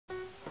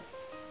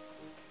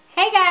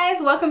Hey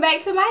guys, welcome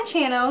back to my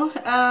channel.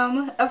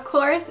 Of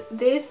course,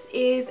 this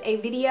is a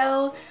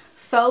video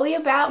solely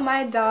about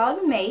my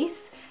dog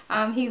Mace.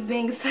 He's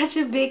being such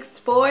a big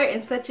sport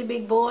and such a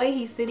big boy.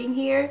 He's sitting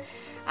here.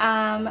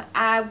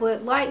 I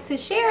would like to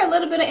share a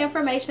little bit of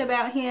information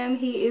about him.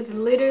 He is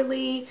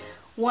literally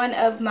one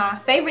of my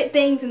favorite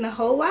things in the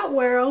whole wide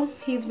world.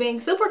 He's being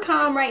super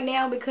calm right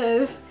now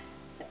because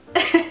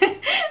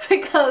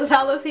because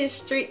all of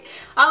his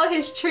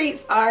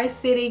treats are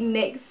sitting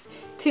next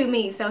to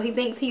me, so he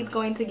thinks he's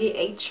going to get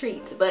a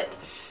treat. But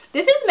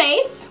this is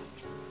Mace,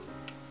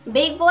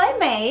 big boy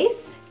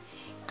Mace.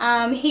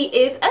 He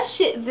is a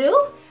Shih Tzu.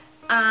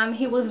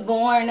 He was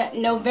born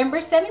November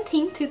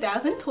 17,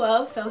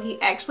 2012, so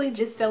he actually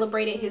just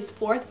celebrated his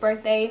 4th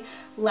birthday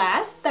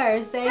last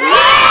Thursday.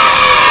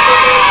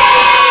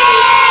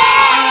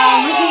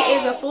 He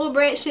is a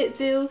full-bred Shih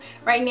Tzu.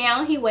 Right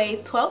now he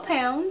weighs 12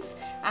 pounds.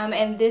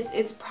 And this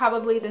is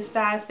probably the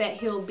size that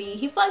he'll be.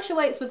 He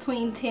fluctuates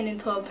between 10 and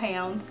 12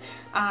 pounds.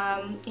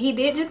 He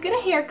did just get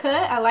a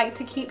haircut. I like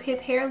to keep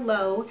his hair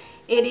low.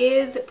 It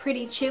is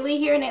pretty chilly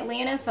here in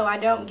Atlanta, so I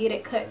don't get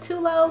it cut too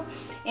low.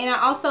 And I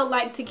also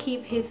like to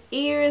keep his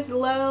ears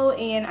low,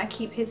 and I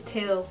keep his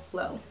tail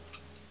low.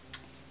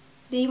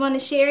 Do you want to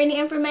share any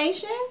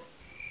information?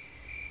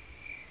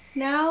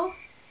 No?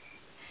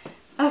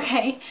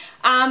 Okay,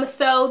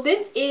 so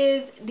this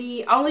is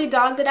the only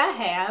dog that I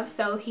have,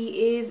 so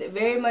he is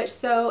very much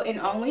so an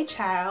only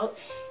child.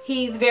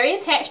 He's very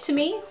attached to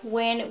me.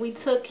 When we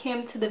took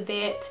him to the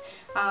vet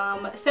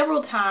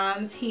several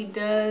times, he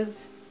does,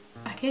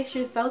 I guess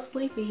you're so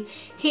sleepy,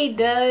 he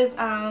does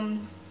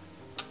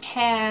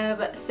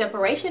have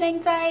separation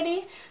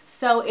anxiety.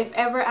 So if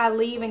ever I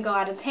leave and go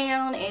out of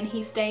town and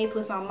he stays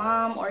with my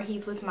mom or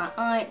he's with my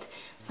aunt,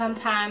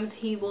 sometimes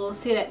he will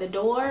sit at the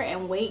door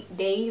and wait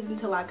days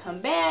until I come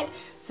back.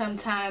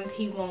 Sometimes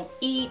he won't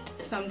eat.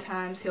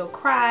 Sometimes he'll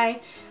cry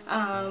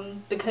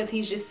because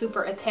he's just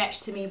super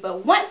attached to me.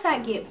 But once I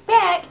get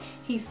back,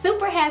 he's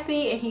super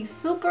happy and he's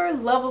super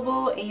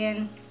lovable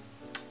and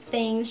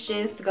things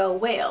just go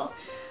well.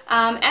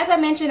 As I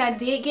mentioned, I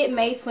did get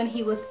Mace when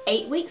he was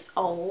 8 weeks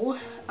old.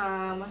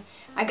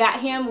 I got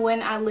him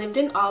when I lived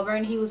in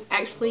Auburn. He was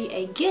actually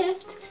a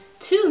gift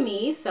to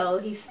me, so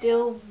he's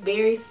still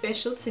very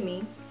special to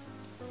me.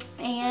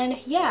 And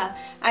yeah,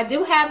 I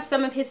do have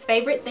some of his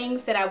favorite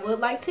things that I would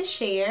like to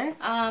share.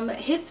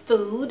 His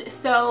food.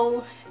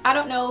 So I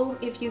don't know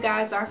if you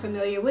guys are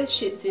familiar with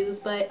Shih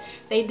Tzus, but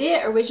they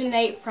did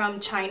originate from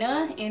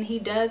China, and he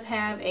does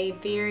have a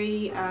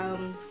very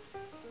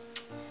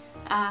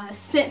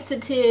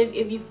sensitive,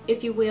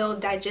 if you will,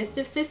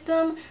 digestive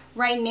system.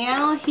 Right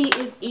now he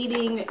is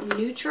eating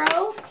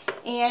Neutro,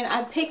 and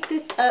I picked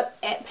this up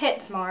at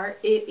PetSmart.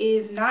 It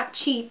is not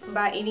cheap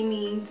by any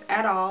means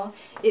at all.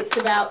 It's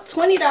about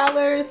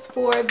 $20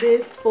 for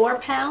this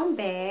 4-pound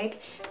bag.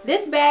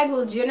 This bag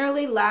will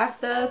generally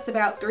last us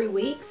about 3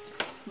 weeks,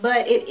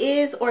 but it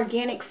is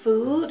organic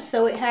food,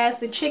 so it has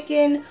the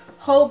chicken,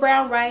 whole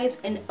brown rice,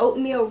 and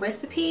oatmeal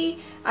recipe.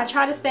 I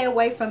try to stay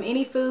away from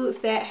any foods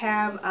that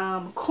have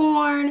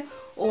corn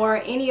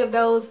or any of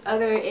those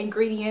other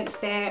ingredients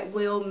that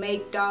will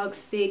make dogs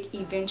sick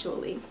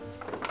eventually.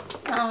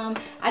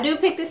 I do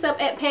pick this up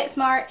at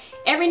PetSmart.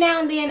 Every now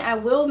and then I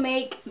will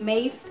make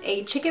Mace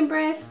a chicken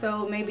breast,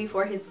 so maybe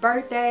for his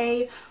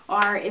birthday,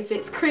 or if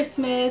it's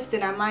Christmas,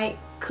 then I might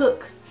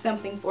cook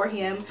something for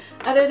him.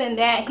 Other than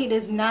that, he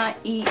does not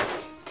eat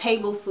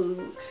table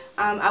food.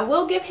 I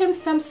will give him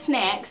some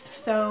snacks,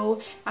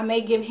 so I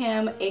may give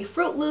him a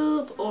Fruit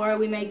Loop, or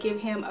we may give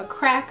him a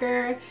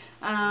cracker,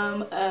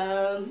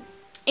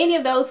 any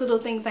of those little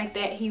things like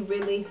that he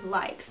really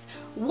likes.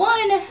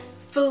 One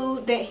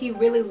food that he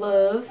really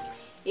loves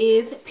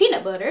is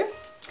peanut butter,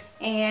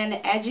 and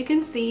as you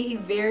can see, he's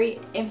very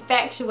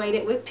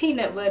infatuated with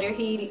peanut butter.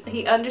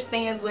 He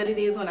understands what it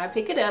is when I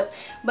pick it up.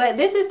 But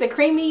this is the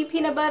creamy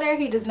peanut butter.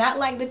 He does not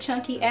like the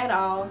chunky at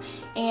all.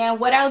 And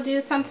what I'll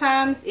do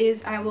sometimes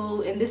is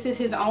and this is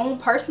his own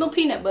personal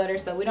peanut butter,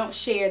 so we don't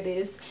share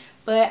this,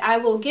 but I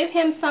will give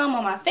him some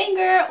on my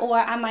finger, or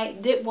I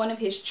might dip one of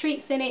his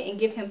treats in it and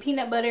give him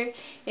peanut butter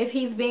if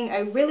he's being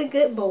a really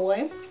good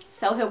boy.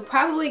 So he'll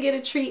probably get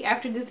a treat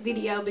after this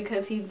video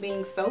because he's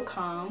being so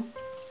calm.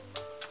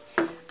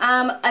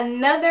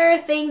 Another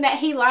thing that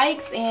he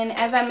likes, and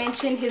as I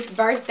mentioned, his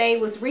birthday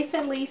was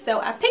recently, so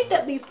I picked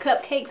up these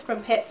cupcakes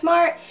from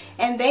PetSmart,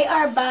 and they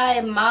are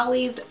by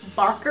Molly's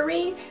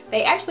Barkery.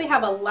 They actually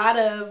have a lot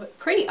of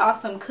pretty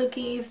awesome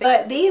cookies,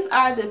 but these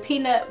are the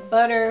peanut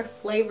butter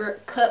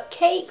flavored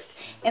cupcakes,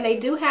 and they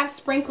do have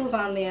sprinkles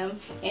on them,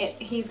 and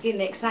he's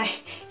getting excited.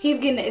 He's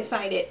getting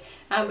excited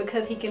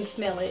because he can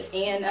smell it.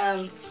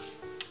 And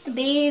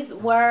these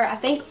were, I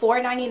think,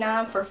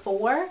 $4.99 for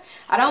 4.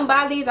 I don't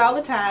buy these all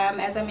the time.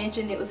 As I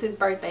mentioned, it was his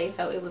birthday,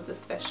 so it was a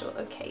special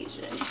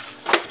occasion.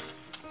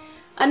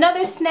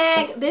 Another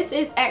snack, this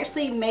is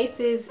actually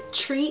Mace's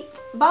treat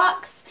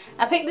box.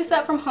 I picked this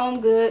up from Home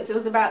Goods. It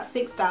was about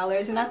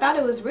 $6 and I thought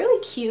it was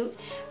really cute.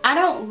 I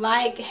don't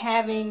like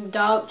having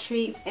dog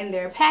treats in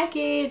their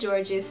package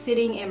or just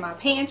sitting in my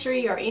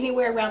pantry or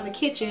anywhere around the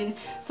kitchen.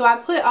 So I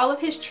put all of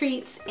his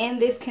treats in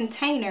this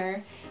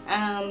container,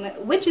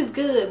 which is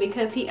good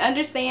because he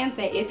understands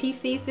that if he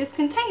sees this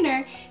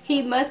container,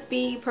 he must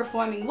be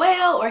performing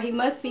well, or he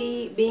must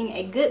be being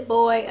a good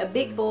boy, a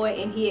big boy,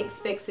 and he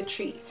expects a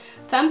treat.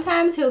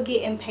 Sometimes he'll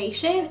get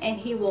impatient and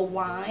he will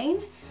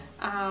whine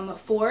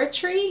for a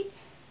treat,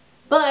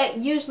 but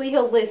usually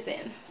he'll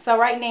listen. So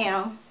right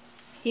now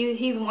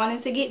he's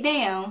wanting to get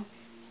down,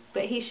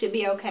 but he should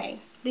be okay.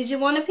 Did you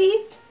want a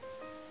piece?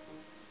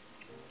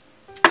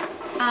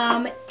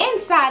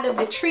 Inside of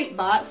the treat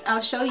box,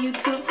 I'll show you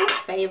two of his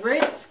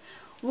favorites.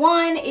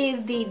 One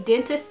is the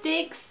Dentist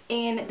Sticks,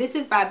 and this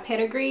is by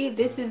Pedigree.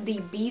 This is the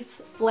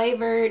beef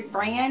flavored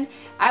brand.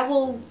 I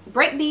will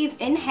break these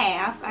in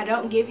half. I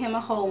don't give him a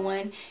whole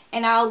one,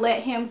 and I'll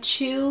let him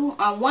chew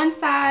on one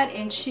side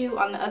and chew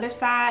on the other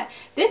side.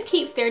 This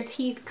keeps their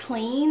teeth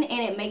clean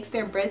and it makes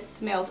their breath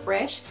smell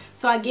fresh.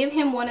 So I give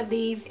him one of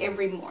these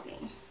every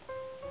morning.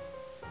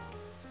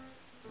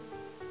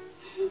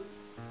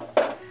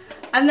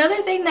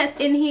 Another thing that's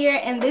in here,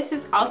 and this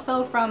is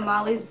also from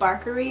Molly's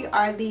Barkery,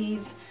 are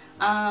these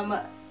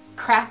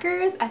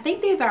crackers. I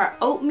think these are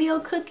oatmeal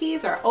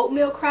cookies or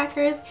oatmeal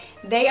crackers.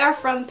 They are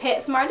from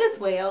PetSmart as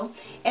well,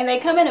 and they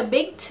come in a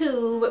big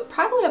tube,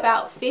 probably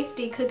about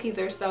 50 cookies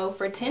or so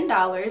for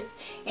 $10,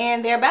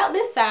 and they're about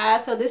this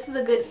size, so this is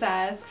a good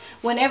size.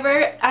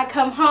 Whenever I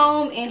come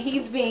home and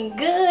he's being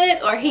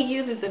good, or he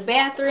uses the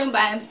bathroom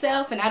by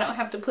himself and I don't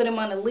have to put him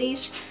on a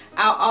leash,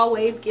 I'll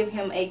always give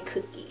him a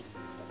cookie.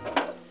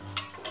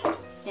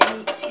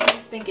 And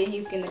he's thinking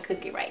he's getting a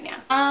cookie right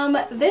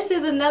now. This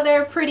is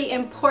another pretty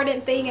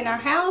important thing in our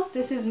house.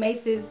 This is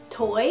Mace's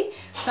toy.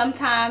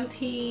 Sometimes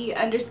he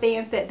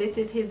understands that this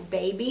is his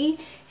baby.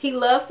 He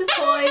loves the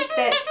toys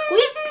that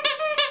squeak.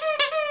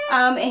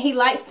 And he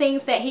likes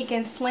things that he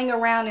can sling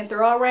around and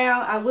throw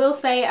around. I will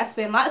say I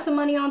spend lots of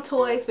money on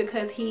toys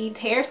because he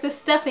tears the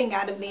stuffing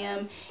out of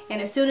them,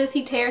 and as soon as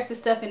he tears the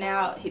stuffing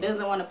out, he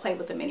doesn't want to play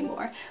with them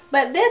anymore.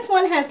 But this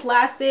one has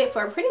lasted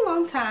for a pretty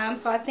long time,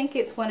 so I think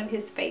it's one of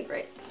his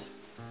favorites.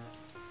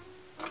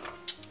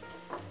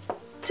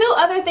 Two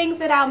other things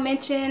that I'll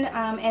mention,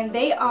 and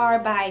they are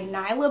by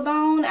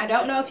Nylabone. I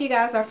don't know if you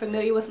guys are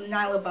familiar with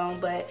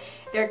Nylabone, but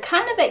they're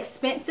kind of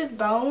expensive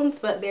bones,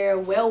 but they're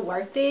well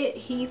worth it.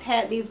 He's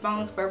had these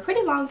bones for a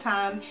pretty long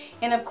time,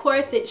 and of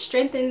course it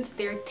strengthens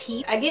their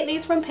teeth. I get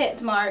these from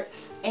PetSmart,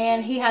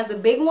 and he has a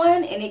big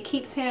one and it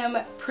keeps him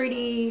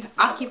pretty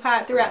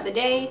occupied throughout the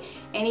day,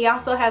 and he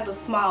also has a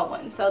small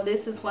one. So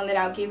this is one that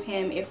I'll give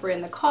him if we're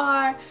in the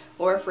car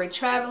or if we're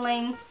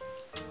traveling.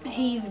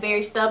 He's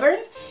very stubborn.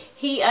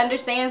 He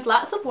understands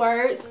lots of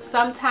words.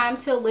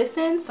 Sometimes he'll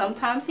listen,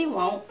 sometimes he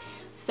won't.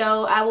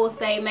 So I will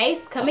say,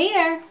 Mace, come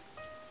here.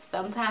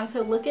 Sometimes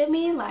he'll look at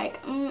me like,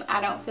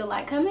 I don't feel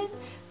like coming.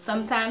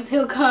 Sometimes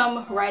he'll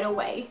come right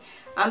away.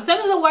 Some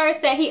of the words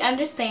that he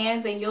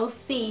understands, and you'll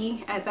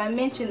see as I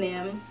mention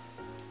them,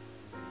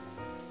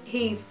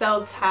 he's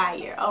so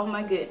tired. Oh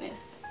my goodness.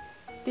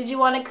 Did you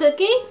want a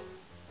cookie?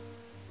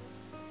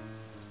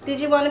 Did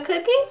you want a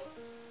cookie?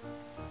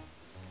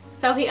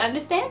 So he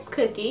understands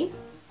cookie.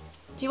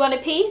 Do you want a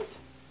piece?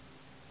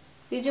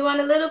 Did you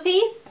want a little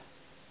piece?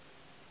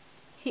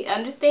 He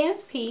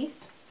understands piece.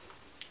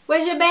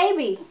 Where's your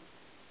baby?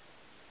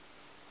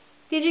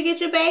 Did you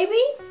get your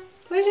baby?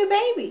 Where's your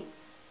baby?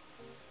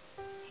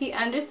 He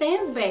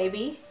understands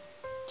baby.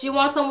 Do you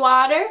want some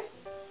water?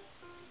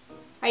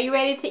 Are you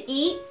ready to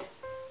eat?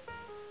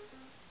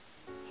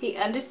 He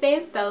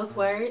understands those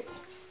words.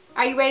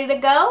 Are you ready to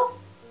go?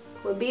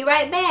 We'll be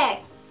right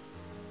back.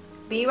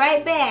 Be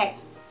right back.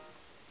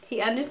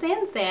 He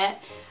understands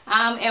that.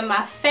 And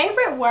my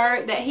favorite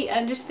word that he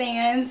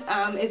understands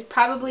is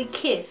probably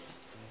kiss.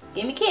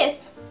 Give me a kiss.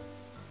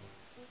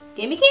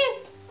 Give me a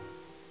kiss.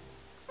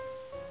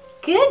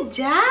 Good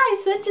job.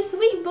 Such a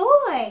sweet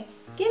boy.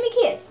 Give me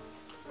a kiss.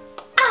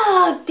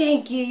 Oh,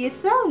 thank you. You're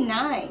so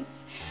nice.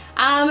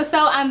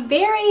 So I'm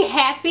very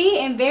happy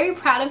and very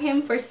proud of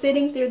him for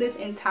sitting through this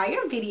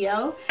entire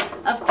video.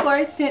 Of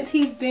course, since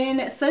he's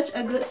been such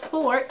a good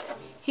sport,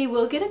 he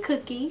will get a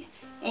cookie.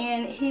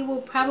 And he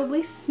will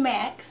probably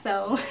smack,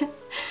 so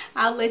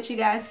I'll let you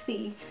guys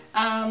see.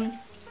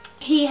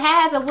 He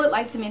has, I would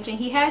like to mention,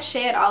 he has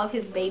shed all of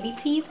his baby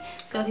teeth,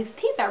 so his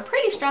teeth are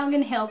pretty strong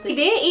and healthy. He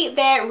did eat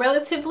that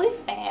relatively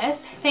fast.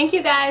 Thank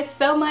you guys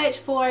so much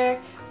for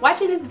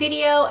watching this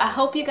video. I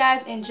hope you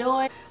guys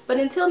enjoyed, but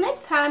until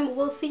next time,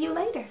 we'll see you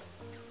later.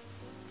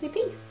 Say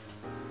peace.